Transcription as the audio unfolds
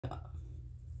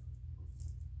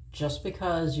just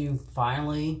because you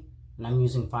finally, and I'm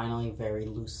using finally very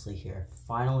loosely here,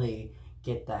 finally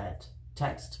get that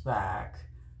text back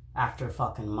after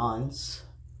fucking months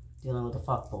dealing with a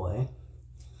fuckboy,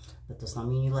 that does not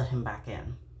mean you let him back in.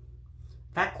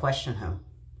 In fact, question him.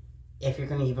 If you're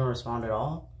gonna even respond at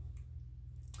all,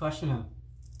 question him.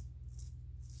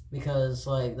 Because,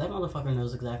 like, that motherfucker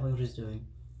knows exactly what he's doing.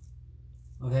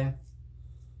 Okay?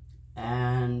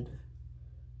 And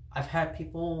I've had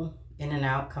people in and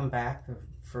out come back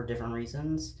for different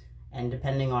reasons, and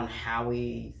depending on how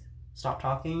we stop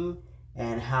talking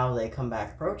and how they come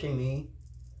back approaching me,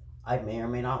 I may or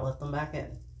may not let them back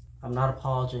in. I'm not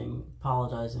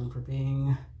apologizing for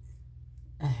being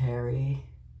a hairy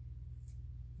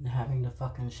and having to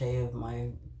fucking shave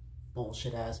my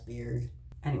bullshit ass beard.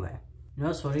 Anyway, you know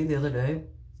what's funny? The other day,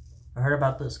 I heard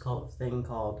about this thing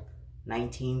called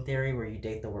 19 theory, where you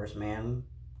date the worst man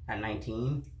at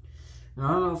 19. And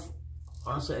I don't know if,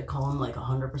 honestly, I'd call him like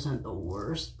 100% the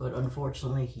worst, but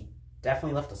unfortunately, he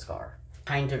definitely left a scar.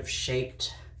 Kind of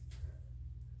shaped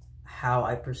how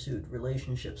I pursued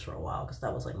relationships for a while, because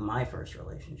that was like my first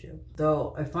relationship.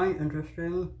 Though I find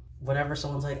interesting whenever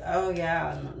someone's like, oh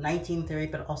yeah, 19 theory,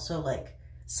 but also like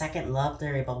second love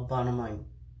theory, blah, blah, blah. And I'm like,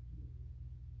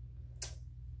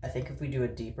 I think if we do a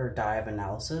deeper dive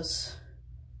analysis,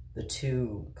 the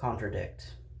two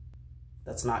contradict.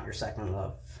 That's not your second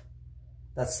love.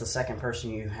 That's the second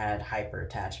person you had hyper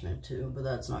attachment to, but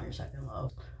that's not your second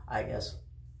love. I guess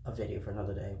a video for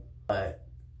another day. But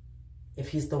if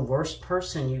he's the worst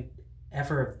person you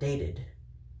ever have dated,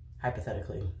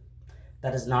 hypothetically,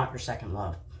 that is not your second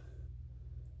love.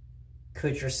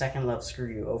 Could your second love screw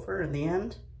you over in the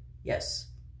end? Yes.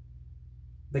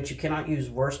 But you cannot use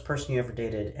worst person you ever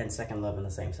dated and second love in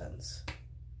the same sentence.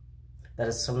 That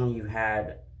is someone you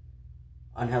had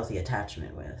unhealthy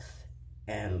attachment with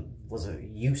and was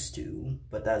used to,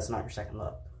 but that is not your second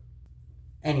love.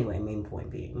 Anyway, main point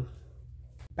being,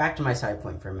 back to my side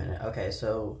point for a minute. Okay,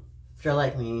 so if you're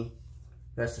like me,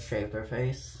 who has to shave their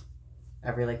face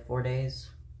every like 4 days,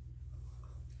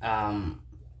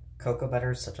 cocoa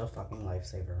butter is such a fucking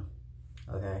lifesaver.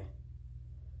 Okay,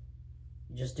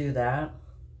 you just do that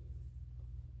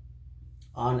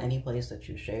on any place that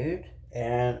you shaved,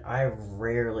 and I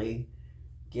rarely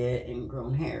get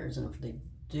ingrown hairs, and if they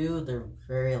do, they're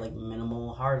very like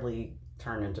minimal, hardly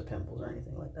turn into pimples or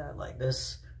anything like that. Like,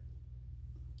 this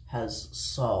has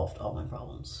solved all my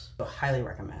problems, so highly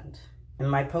recommend. In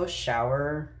my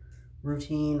post-shower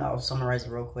routine, I'll summarize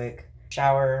it real quick.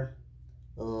 Shower,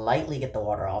 lightly get the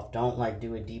water off. Don't like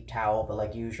do a deep towel, but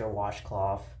like use your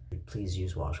washcloth. Please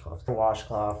use washcloth.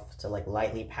 Washcloth to like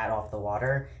lightly pat off the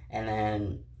water, and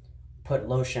then put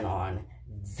lotion on.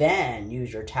 Then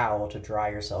use your towel to dry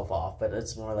yourself off, but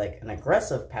it's more like an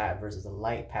aggressive pat versus a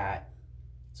light pat,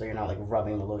 so you're not like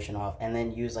rubbing the lotion off. And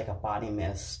then use like a body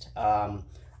mist.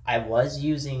 I was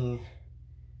using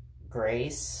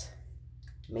Grace,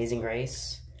 Amazing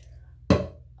Grace,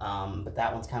 but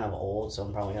that one's kind of old, so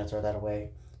I'm probably gonna throw that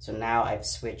away. So now I've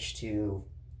switched to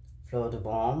Fleur de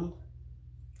Baume.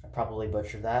 I probably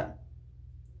butchered that,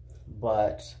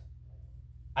 but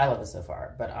I love it so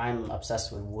far. But I'm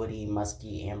obsessed with woody,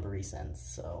 musky, ambery scents,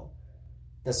 so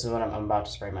this is what I'm about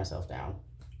to spray myself down.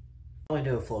 I'll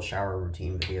probably do a full shower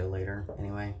routine video later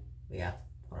anyway, but yeah,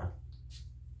 hold on.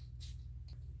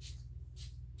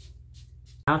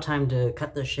 Now time to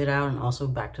cut this shit out and also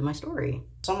back to my story.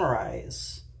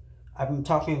 Summarize. I'm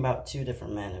talking about two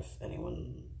different men, if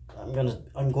anyone,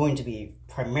 I'm going to be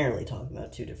primarily talking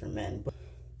about two different men.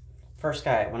 First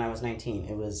guy, when I was 19,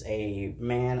 it was a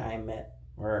man I met,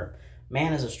 or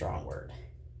man is a strong word.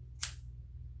 It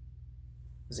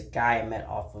was a guy I met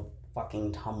off of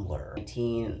fucking Tumblr.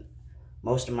 19,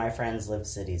 most of my friends live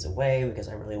cities away because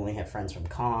I really only have friends from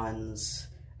cons.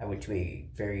 I went to a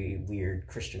very weird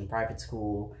Christian private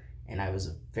school, and I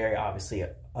was very obviously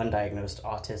an undiagnosed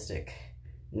autistic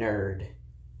nerd.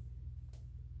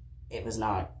 It was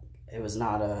not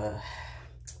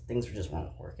things just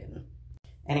weren't working.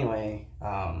 Anyway,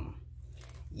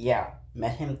 yeah,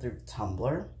 met him through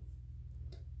Tumblr.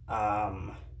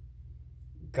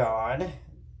 God,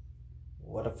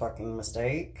 what a fucking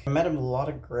mistake. I met him a lot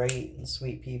of great and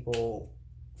sweet people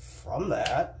from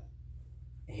that.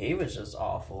 He was just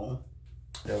awful.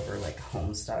 Over like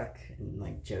Homestuck and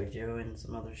like JoJo and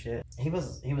some other shit. He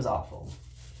was awful.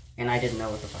 And I didn't know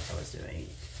what the fuck I was doing.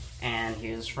 And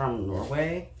he was from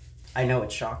Norway. I know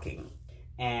it's shocking.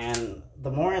 And the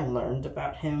more I learned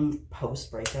about him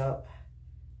post-breakup,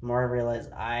 the more I realized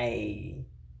I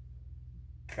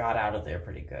got out of there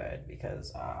pretty good.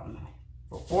 Because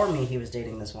before me, he was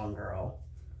dating this one girl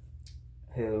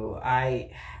who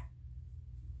I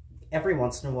every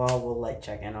once in a while we'll like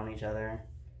check in on each other.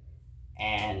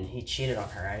 And he cheated on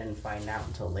her. I didn't find out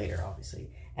until later,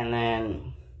 obviously. And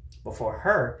then before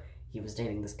her, he was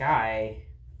dating this guy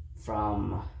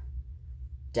from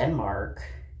Denmark,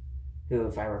 who,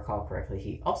 if I recall correctly,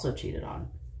 he also cheated on.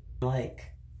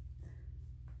 Like,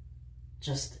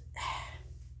 just,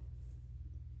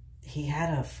 he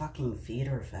had a fucking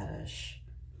feeder fetish.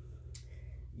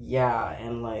 Yeah,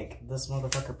 and like, this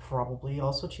motherfucker probably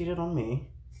also cheated on me.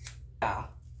 Yeah,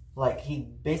 like, he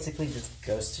basically just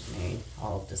ghosted me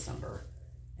all of December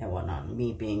and whatnot.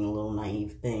 Me being a little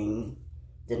naive thing,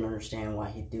 didn't understand why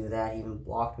he'd do that. He even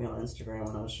blocked me on Instagram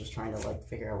when I was just trying to, like,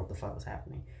 figure out what the fuck was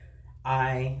happening.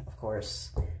 I, of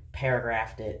course,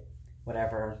 paragraphed it,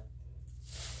 whatever.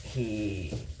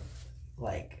 He,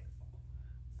 like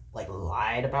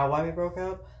lied about why we broke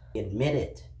up. He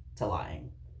admitted to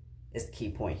lying is the key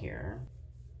point here.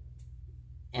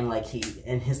 And, like, he,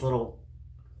 in his little,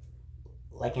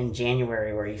 like, in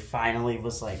January, where he finally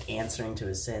was, like, answering to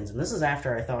his sins. And this is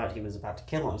after I thought he was about to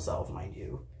kill himself, mind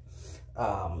you.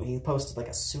 He posted, like,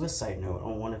 a suicide note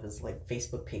on one of his, like,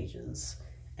 Facebook pages.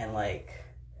 And, like,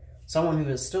 someone who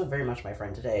is still very much my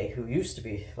friend today, who used to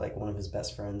be, like, one of his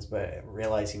best friends, but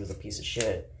realized he was a piece of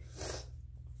shit.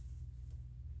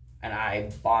 And I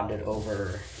bonded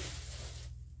over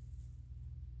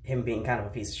him being kind of a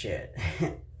piece of shit.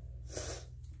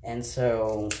 And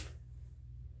so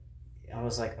I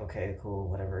was like, okay, cool,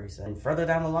 whatever he said. And further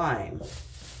down the line,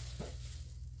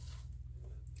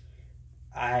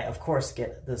 I, of course,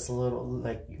 get this little,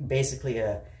 like, basically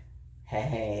a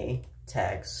hey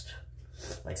text,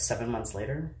 like, 7 months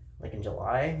later, like, in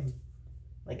July,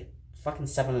 like, fucking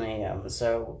 7 a.m.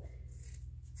 So,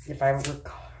 if I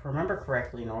remember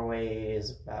correctly, Norway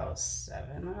is about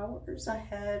 7 hours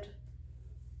ahead.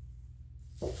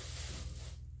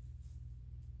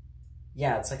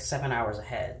 Yeah, it's like 7 hours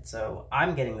ahead. So,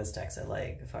 I'm getting this text at,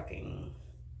 like, fucking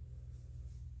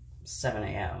 7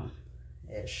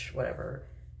 a.m.-ish, whatever.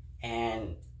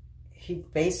 And he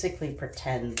basically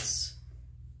pretends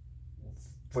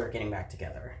we're getting back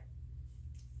together.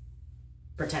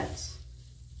 Pretends.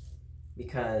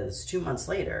 Because 2 months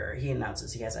later, he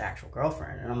announces he has an actual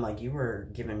girlfriend. And I'm like, you were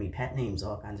giving me pet names,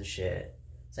 all kinds of shit,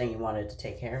 saying you wanted to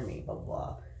take care of me, blah, blah,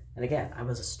 blah. And again, I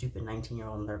was a stupid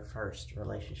 19-year-old in their first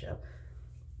relationship.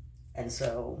 And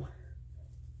so,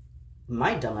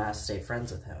 my dumbass stayed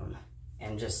friends with him.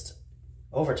 And just,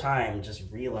 over time, just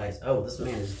realized, oh, this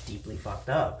man is deeply fucked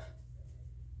up.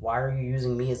 Why are you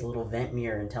using me as a little vent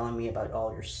mirror and telling me about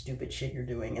all your stupid shit you're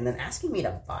doing? And then asking me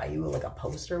to buy you, like, a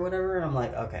poster or whatever? And I'm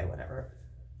like, okay, whatever.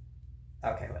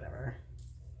 Okay, whatever.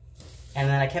 And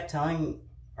then I kept telling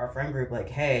our friend group, like,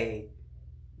 hey,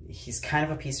 he's kind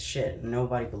of a piece of shit.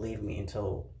 Nobody believed me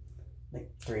until, like,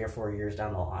 3 or 4 years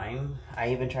down the line. I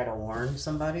even tried to warn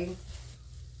somebody.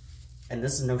 And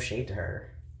this is no shade to her.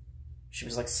 She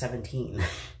was, like, 17.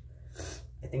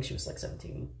 I think she was, like,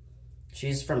 17.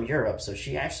 She's from Europe, so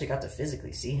she actually got to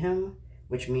physically see him,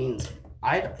 which means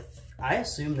I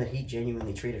assume that he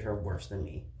genuinely treated her worse than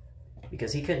me,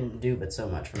 because he couldn't do but so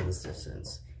much from this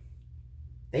distance.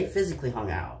 They physically hung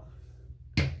out.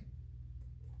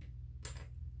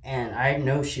 And I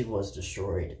know she was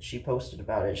destroyed. She posted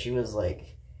about it. She was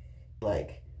like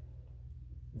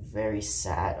very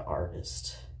sad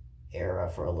artist era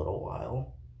for a little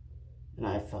while. And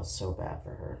I felt so bad for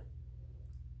her.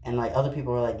 And, like, other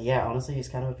people were like, yeah, honestly, he's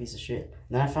kind of a piece of shit.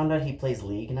 And then I found out he plays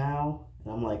League now.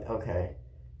 And I'm like, okay.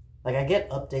 Like, I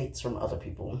get updates from other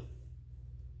people.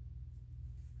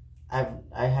 I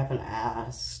haven't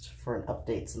asked for an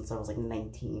update since I was, like,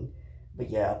 19.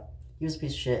 But, yeah, he was a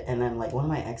piece of shit. And then, like, one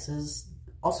of my exes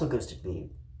also ghosted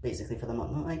me, basically, for the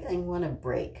month. I'm like, I want a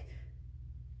break.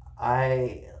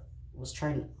 I was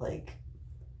trying to, like,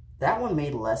 that one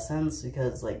made less sense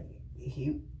because, like,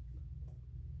 he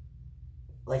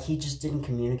just didn't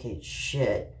communicate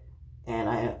shit, and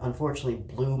I unfortunately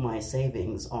blew my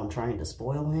savings on trying to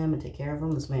spoil him and take care of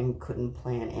him. This man couldn't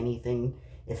plan anything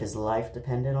if his life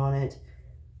depended on it.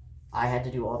 I had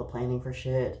to do all the planning for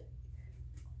shit.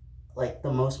 Like,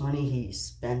 the most money he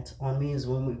spent on me is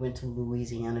when we went to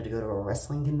Louisiana to go to a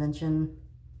wrestling convention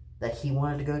that he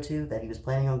wanted to go to, that he was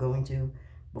planning on going to,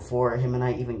 before him and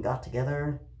I even got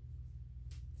together.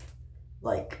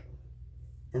 Like,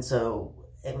 and so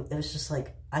it was just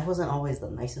like, I wasn't always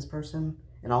the nicest person,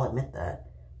 and I'll admit that,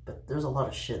 but there's a lot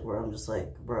of shit where I'm just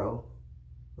like, bro,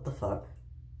 what the fuck?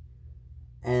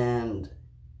 And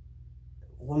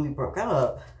when we broke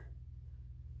up,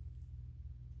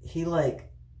 he,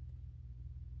 like,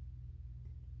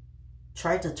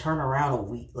 tried to turn around a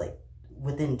week, like,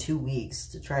 within 2 weeks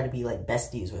to try to be, like,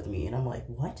 besties with me, and I'm like,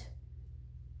 what?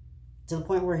 to the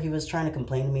point where he was trying to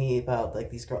complain to me about like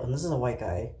these girls, and this is a white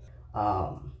guy.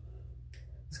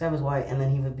 This guy was white, and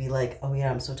then he would be like, oh yeah,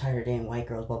 I'm so tired of dating white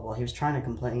girls, blah, blah. He was trying to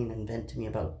complain and vent to me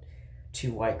about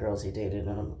 2 white girls he dated,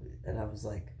 and I was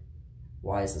like,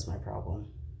 why is this my problem?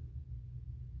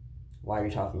 Why are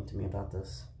you talking to me about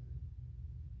this?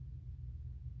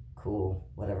 Cool,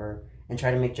 whatever. And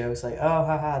try to make jokes like, oh,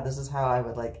 haha, this is how I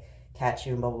would like catch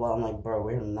you and blah, blah, blah. I'm like, bro,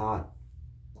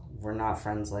 we're not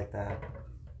friends like that.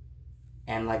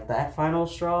 And like that final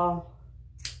straw,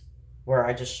 where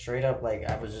I just straight up, like,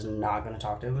 I was just not going to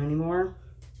talk to him anymore.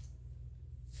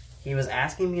 He was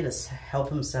asking me to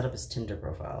help him set up his Tinder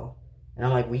profile. And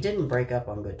I'm like, we didn't break up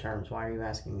on good terms. Why are you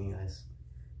asking me this?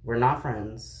 We're not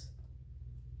friends.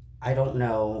 I don't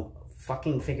know.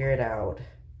 Fucking figure it out.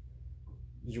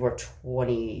 You are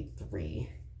 23.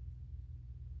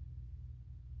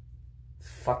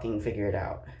 Fucking figure it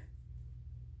out.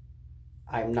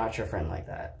 I'm not your friend like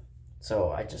that.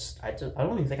 So I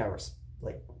don't even think I was,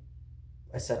 like,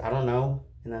 I said, I don't know,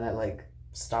 and then I, like,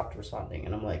 stopped responding,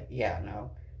 and I'm like, yeah,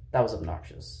 no, that was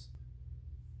obnoxious.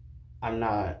 I'm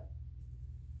not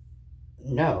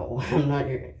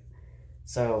your,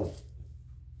 so,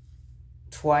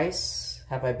 twice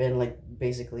have I been, like,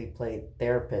 basically played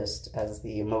therapist as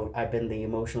I've been the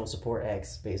emotional support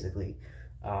ex, basically,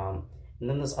 and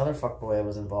then this other fuckboy I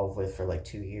was involved with for, like,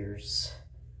 2 years,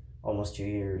 almost 2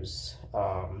 years,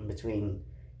 between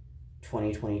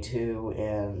 2022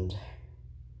 and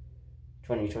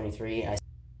 2023,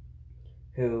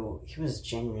 he was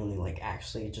genuinely, like,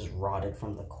 actually just rotted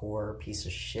from the core, piece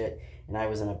of shit, and I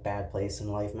was in a bad place in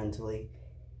life mentally.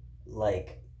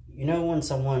 Like, you know when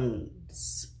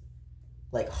someone's,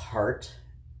 like, heart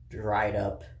dried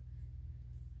up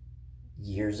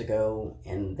years ago,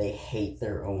 and they hate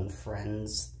their own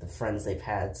friends, the friends they've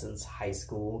had since high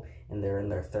school, and they're in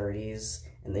their 30s,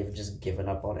 and they've just given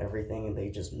up on everything, and they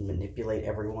just manipulate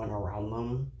everyone around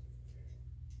them.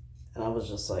 And I was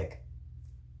just like,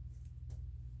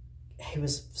 he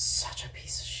was such a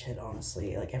piece of shit,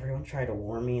 honestly. Like, everyone tried to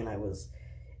warn me, and I was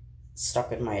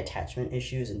stuck in my attachment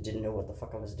issues and didn't know what the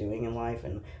fuck I was doing in life.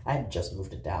 And I had just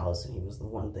moved to Dallas, and he was the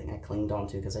one thing I clinged on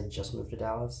to because I just moved to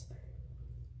Dallas.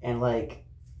 And, like,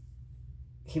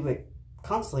 he would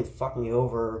constantly fuck me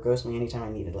over or ghost me anytime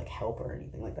I needed, like, help or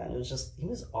anything like that. It was just, he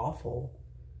was awful.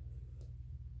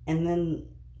 And then,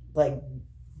 like,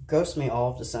 ghost me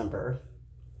all of December.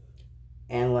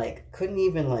 And, like, couldn't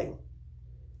even, like,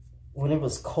 when it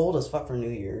was cold as fuck for New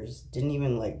Year's, didn't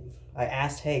even, like, I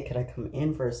asked, hey, could I come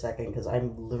in for a second? Because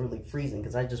I'm literally freezing,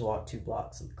 because I just walked 2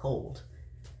 blocks in the cold.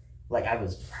 Like, I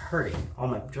was hurting. All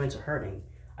my joints are hurting.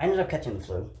 I ended up catching the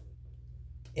flu.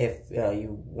 If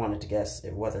you wanted to guess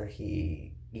whether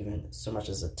he even so much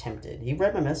as attempted. He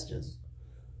read my messages.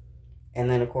 And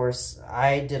then, of course,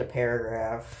 I did a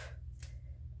paragraph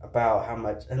about how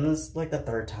much, and this is like the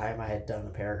 3rd time I had done a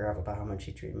paragraph about how much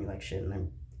he treated me like shit,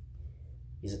 and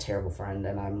he's a terrible friend,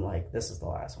 and I'm like, this is the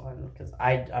last one, because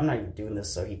I'm not even doing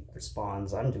this so he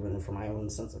responds. I'm doing it for my own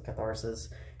sense of catharsis.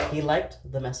 He liked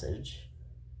the message,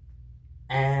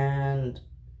 and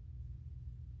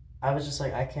I was just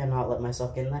like, I cannot let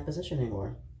myself get in that position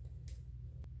anymore.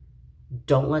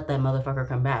 Don't let that motherfucker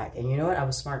come back. And you know what? I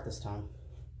was smart this time,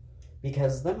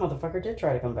 because that motherfucker did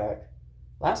try to come back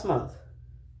last month.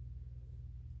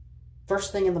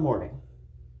 First thing in the morning.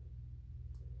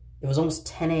 It was almost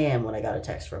 10 a.m. when I got a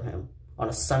text from him on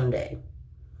a Sunday.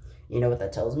 You know what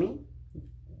that tells me?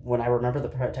 When I remember the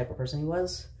type of person he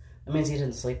was, that means he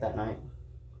didn't sleep that night.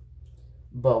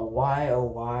 But why, oh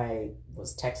why,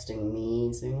 was texting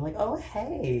me, saying like, oh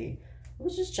hey, I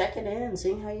was just checking in,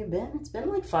 seeing how you've been. It's been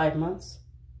like 5 months.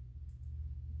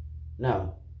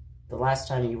 No. The last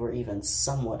time you were even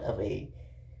somewhat of a,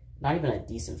 not even a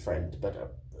decent friend, but a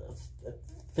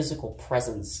physical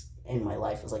presence in my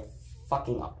life was like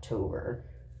fucking October,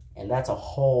 and that's a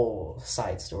whole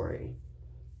side story.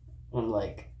 I'm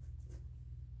like,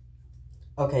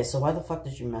 okay, so why the fuck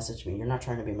did you message me? You're not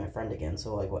trying to be my friend again,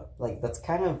 so like what? Like, that's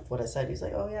kind of what I said. He's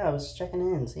like, oh yeah, I was checking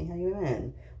in, seeing how you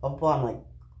been, blah blah blah. I'm like,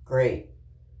 great,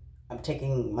 I'm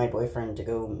taking my boyfriend to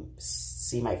go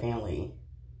see my family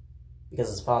because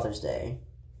it's Father's Day.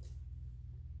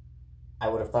 I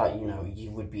would have thought, you know,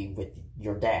 you would be with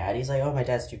your dad. He's like, oh, my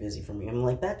dad's too busy for me. I'm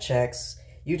like, that checks.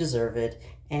 You deserve it.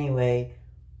 Anyway,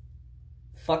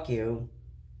 fuck you.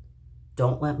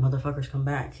 Don't let motherfuckers come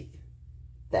back.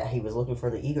 That he was looking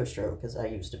for the ego stroke, because I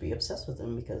used to be obsessed with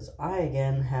him, because I,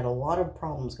 again, had a lot of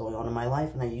problems going on in my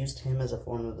life, and I used him as a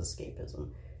form of escapism.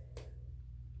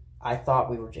 I thought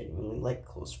we were genuinely, like,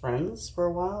 close friends for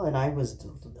a while, and I was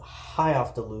high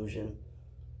off delusion.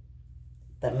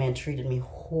 That man treated me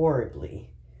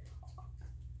horribly.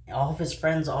 all of his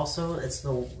friends also, it's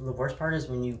the worst part is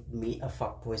when you meet a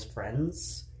fuckboy's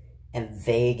friends and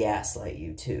they gaslight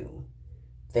you too.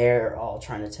 They're all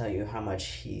trying to tell you how much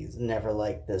he's never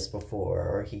liked this before,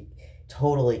 or he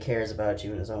totally cares about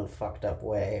you in his own fucked up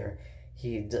way, or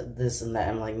he did this and that.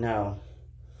 I'm like, no.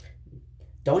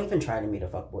 Don't even try to meet a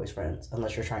fuckboy's friends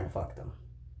unless you're trying to fuck them.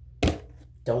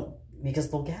 Don't, because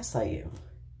they'll gaslight you.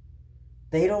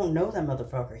 They don't know that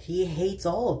motherfucker. He hates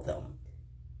all of them.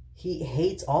 He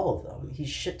hates all of them. He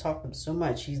shit-talked them so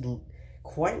much. He's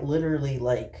quite literally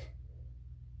like,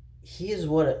 he is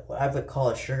what I would call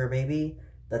a sugar baby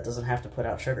that doesn't have to put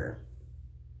out sugar.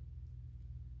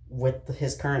 With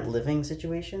his current living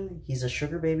situation, he's a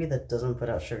sugar baby that doesn't put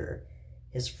out sugar.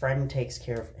 His friend takes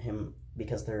care of him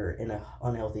because they're in an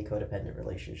unhealthy codependent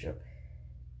relationship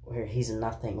where he's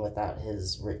nothing without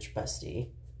his rich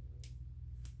bestie.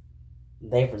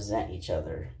 They resent each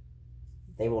other.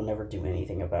 They will never do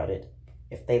anything about it.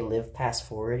 If they live past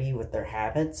 40 with their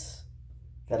habits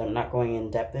that I'm not going in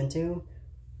depth into,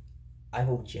 I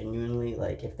will genuinely,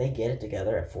 like, if they get it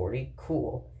together at 40,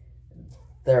 cool.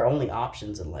 Their only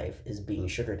options in life is being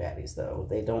sugar daddies, though.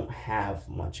 They don't have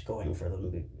much going for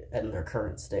them in their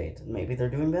current state. Maybe they're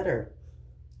doing better.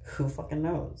 Who fucking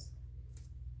knows?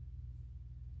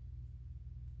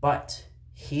 But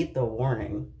heed the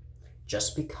warning.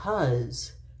 Just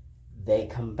because they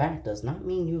come back does not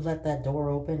mean you let that door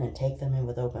open and take them in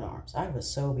with open arms. I was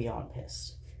so beyond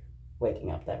pissed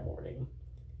waking up that morning.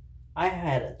 I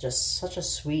had just such a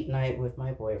sweet night with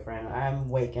my boyfriend. I'm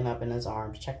waking up in his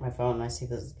arms, check my phone, and I see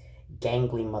this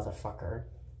gangly motherfucker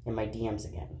in my DMs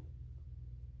again.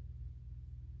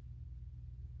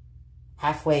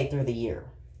 Halfway through the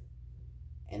year.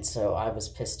 And so I was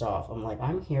pissed off. I'm like,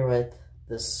 I'm here with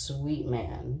this sweet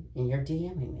man, and you're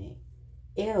DMing me.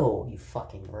 Ew, you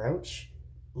fucking roach.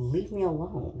 Leave me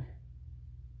alone.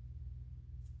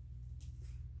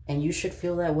 And you should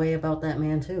feel that way about that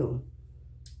man too.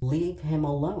 Leave him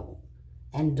alone.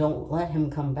 And don't let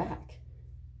him come back.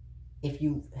 If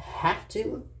you have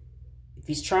to, if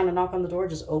he's trying to knock on the door,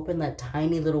 just open that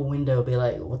tiny little window. Be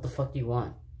like, what the fuck do you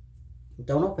want?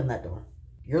 Don't open that door.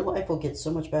 Your life will get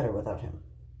so much better without him.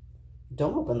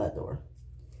 Don't open that door.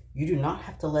 You do not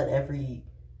have to let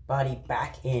everybody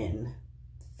back in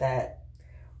that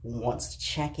wants to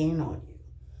check in on you.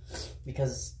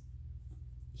 Because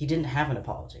he didn't have an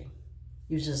apology.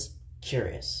 He was just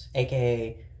curious.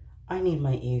 AKA, I need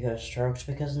my ego stroked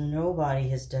because nobody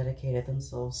has dedicated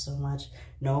themselves so much.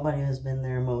 Nobody has been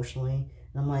there emotionally.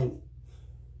 And I'm like,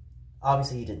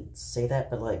 obviously he didn't say that,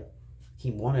 but like,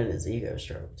 he wanted his ego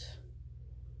stroked.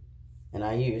 And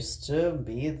I used to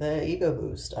be the ego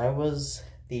boost. I was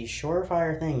the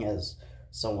surefire thing, as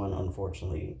someone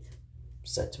unfortunately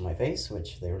said to my face,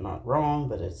 which they were not wrong,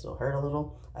 but it still hurt a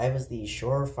little. I was the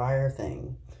surefire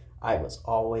thing. I was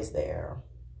always there.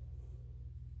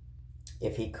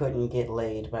 If he couldn't get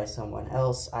laid by someone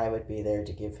else, I would be there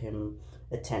to give him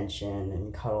attention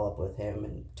and cuddle up with him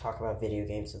and talk about video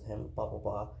games with him, blah, blah,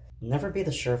 blah. Never be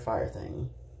the surefire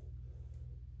thing.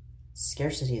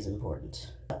 Scarcity is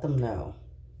important. Let them know.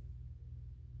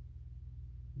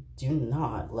 Do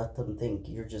not let them think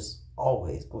you're just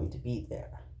always going to be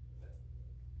there.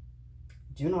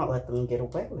 Do not let them get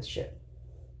away with shit.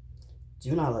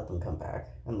 Do not let them come back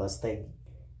unless they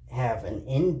have an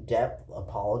in-depth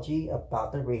apology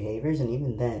about their behaviors, and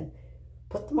even then,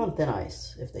 put them on thin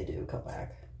ice if they do come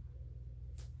back.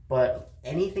 But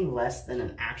anything less than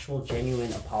an actual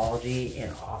genuine apology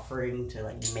and offering to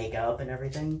like make up and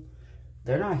everything,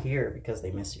 they're not here because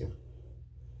they miss you.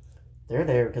 They're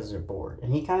there because they're bored.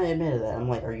 And he kind of admitted that. I'm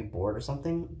like, are you bored or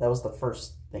something? That was the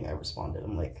first thing I responded.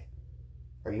 I'm like,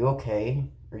 are you okay?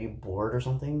 Are you bored or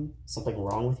something? Something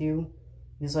wrong with you?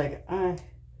 He's like, I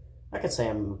could say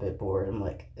I'm a bit bored. I'm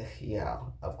like, yeah,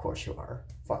 of course you are.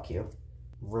 Fuck you.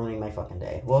 Ruining my fucking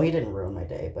day. Well, he didn't ruin my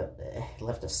day, but it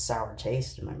left a sour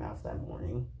taste in my mouth that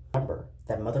morning. Remember,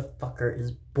 that motherfucker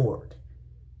is bored.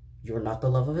 You're not the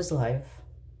love of his life.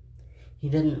 He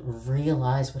didn't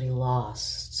realize what he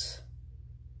lost.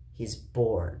 He's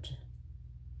bored.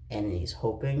 And he's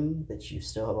hoping that you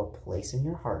still have a place in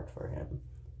your heart for him.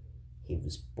 He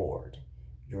was bored.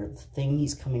 You're the thing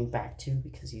he's coming back to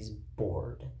because he's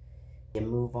bored. You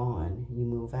move on. You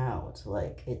move out.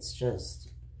 Like, it's just...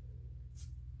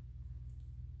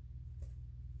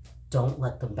 Don't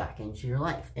let them back into your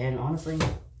life. And honestly,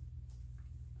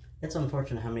 it's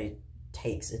unfortunate how many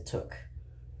takes it took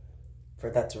for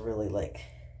that to really, like,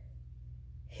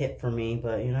 hit for me.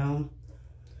 But, you know,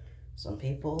 some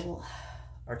people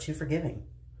are too forgiving.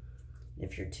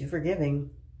 If you're too forgiving,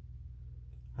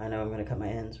 I know I'm going to cut my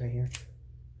ends right here.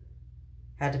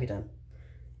 Had to be done.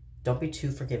 Don't be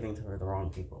too forgiving for the wrong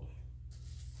people.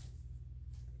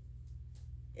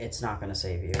 It's not going to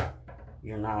save you.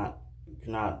 You're not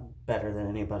better than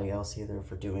anybody else either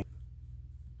for doing.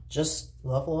 Just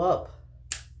level up.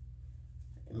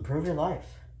 Improve your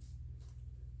life.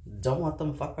 Don't let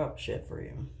them fuck up shit for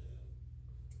you.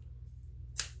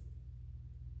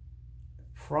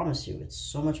 Promise you, it's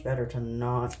so much better to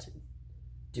not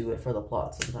do it for the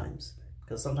plot sometimes.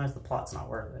 Because sometimes the plot's not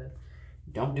worth it.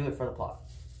 Don't do it for the plot.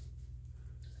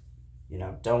 You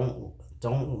know,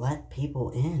 don't let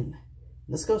people in.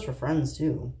 This goes for friends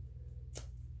too.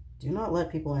 Do not let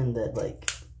people in that,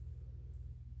 like,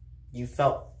 you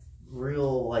felt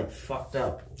real, like, fucked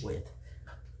up with.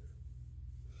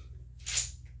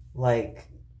 Like,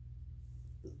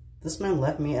 this man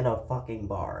left me at a fucking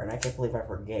bar, and I can't believe I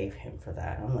forgave him for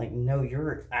that. I'm like, no,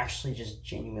 you're actually just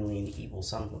genuinely an evil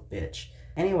son of a bitch.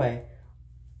 Anyway,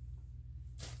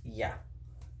 yeah.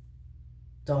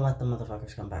 Don't let the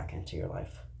motherfuckers come back into your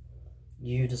life.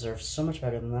 You deserve so much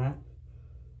better than that.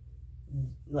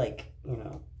 Like, you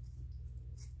know,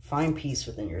 find peace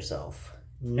within yourself.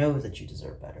 Know that you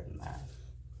deserve better than that.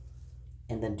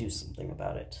 And then do something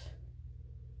about it.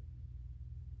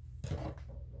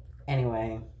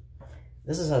 Anyway,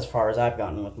 this is as far as I've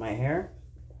gotten with my hair.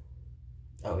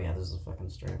 Oh yeah, this is a fucking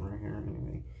straight right here.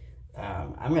 Anyway,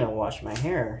 I'm gonna wash my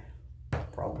hair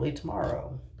probably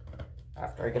tomorrow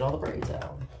after I get all the braids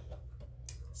out.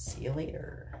 See you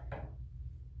later.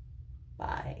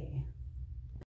 Bye.